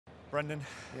Brendan,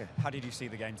 Yeah. how did you see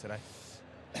the game today?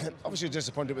 Obviously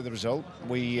disappointed with the result.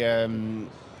 We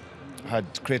had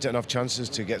created enough chances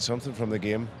to get something from the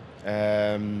game.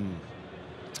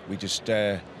 We just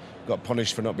got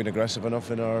punished for not being aggressive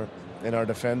enough in our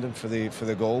defending for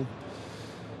the goal.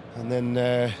 And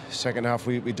then second half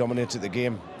we dominated the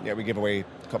game. Yeah, we gave away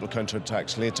a couple of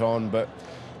counter-attacks late on, but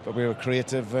we were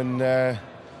creative, and the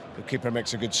keeper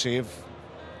makes a good save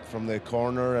from the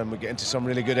corner, and we get into some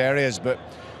really good areas, but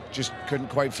just couldn't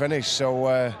quite finish. So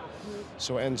it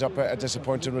ends up a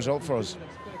disappointing result for us.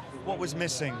 What was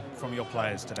missing from your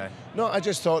players today? No, I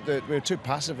just thought that we were too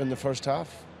passive in the first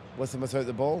half, with and without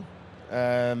the ball.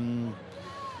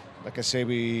 Like I say,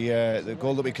 the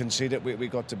goal that we conceded, we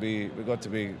got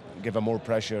to give them more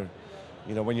pressure.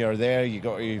 You know, when you're there, you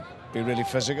got to be really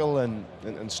physical and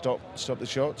stop the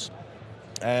shots.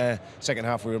 Second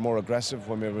half, we were more aggressive.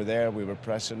 When we were there, we were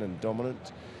pressing and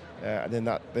dominant, and then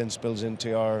that spills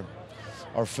into our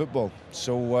football.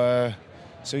 So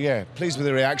yeah, pleased with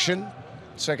the reaction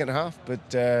second half, but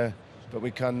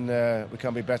we can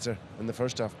be better in the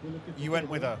first half. You went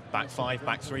with a back five,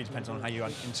 back three, depends on how you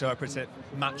interpret it,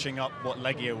 matching up what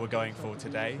Legia were going for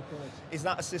today. Is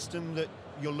that a system that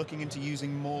you're looking into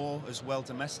using more as well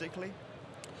domestically?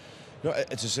 No,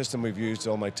 it's a system we've used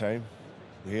all my time.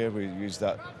 Here, we used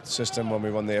that system when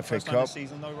we won the FA Cup. First time this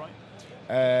season though, right?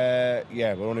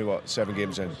 Yeah, we're only, 7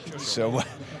 games in. Sure. So,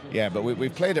 yeah, but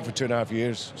we've played it for 2.5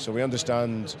 years, so we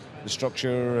understand the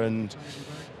structure, and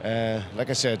like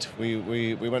I said, we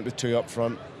went with 2 up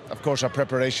front. Of course, our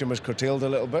preparation was curtailed a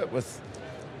little bit with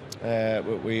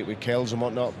Kells and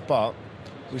whatnot, but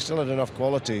we still had enough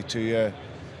quality to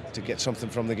get something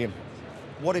from the game.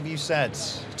 What have you said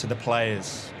to the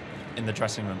players in the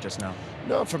dressing room just now?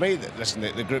 No, for me, listen,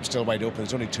 the group's still wide open.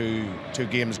 There's only two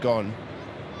games gone,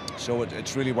 so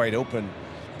it's really wide open.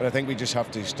 But I think we just have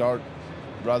to start,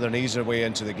 rather than ease our way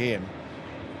into the game,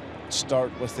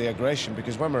 start with the aggression,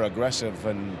 because when we're aggressive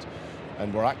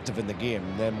and we're active in the game,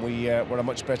 then we're a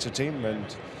much better team,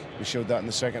 and we showed that in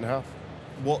the second half.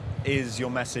 What is your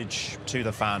message to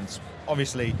the fans?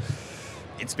 Obviously,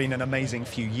 it's been an amazing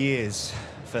few years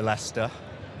for Leicester,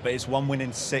 but it's 1 win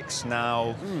in 6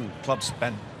 now. Clubs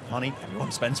spend money,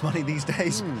 everyone spends money these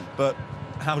days, but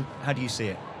how do you see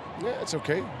it? Yeah, it's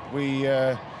okay. We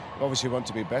obviously want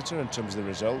to be better in terms of the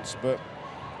results, but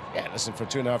yeah, listen, for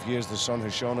 2.5 years the sun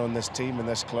has shone on this team and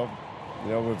this club.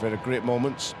 You know, we've had great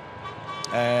moments.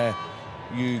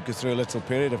 You go through a little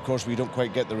period, of course we don't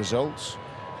quite get the results.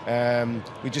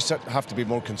 We just have to be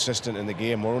more consistent in the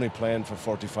game. We're only playing for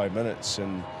 45 minutes,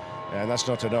 and that's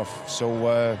not enough. So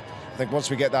I think once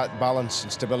we get that balance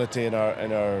and stability in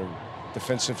our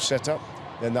defensive setup,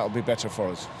 then that'll be better for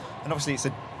us. And obviously it's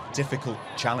a difficult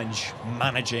challenge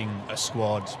managing a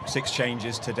squad. 6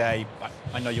 changes today.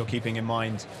 I know you're keeping in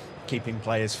mind keeping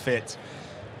players fit.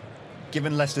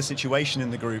 Given Leicester's situation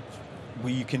in the group,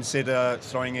 will you consider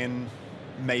throwing in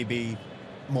maybe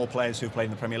more players who have played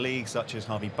in the Premier League, such as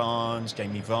Harvey Barnes,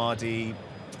 Jamie Vardy,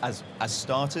 as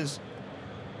starters?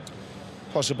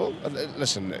 Possible.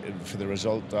 Listen, for the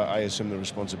result, I assume the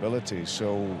responsibility.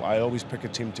 So I always pick a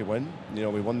team to win. You know,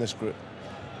 we won this group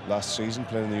last season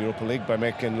playing in the Europa League by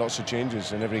making lots of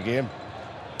changes in every game.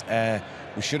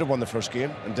 We should have won the first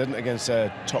game and didn't, against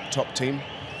a top team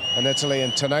in Italy.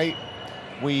 And tonight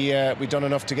we done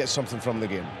enough to get something from the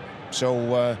game.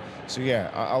 So yeah,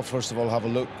 I'll first of all have a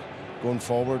look going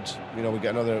forward. You know, we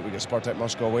get Spartak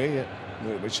Moscow away,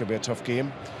 which should be a tough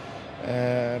game.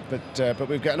 But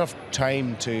we've got enough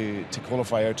time to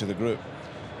qualify out of the group.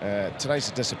 Tonight's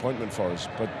a disappointment for us,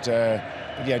 but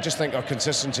yeah, I just think our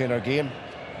consistency in our game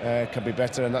can be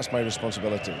better, and that's my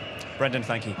responsibility. Brendan,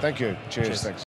 thank you. Thank you. Cheers. Thanks.